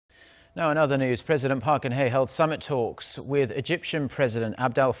Now, in other news, President Park Geun-hye held summit talks with Egyptian President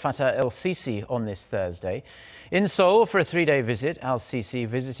Abdel Fattah El-Sisi on this Thursday. In Seoul for a three-day visit, El-Sisi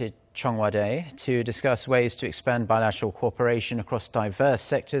visited Cheong Wa Dae to discuss ways to expand bilateral cooperation across diverse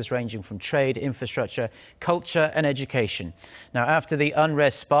sectors ranging from trade, infrastructure, culture and education. Now, after the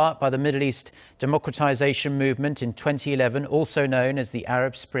unrest sparked by the Middle East democratization movement in 2011, also known as the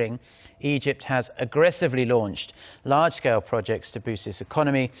Arab Spring, Egypt has aggressively launched large-scale projects to boost its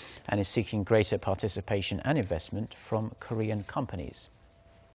economy and is seeking greater participation and investment from Korean companies.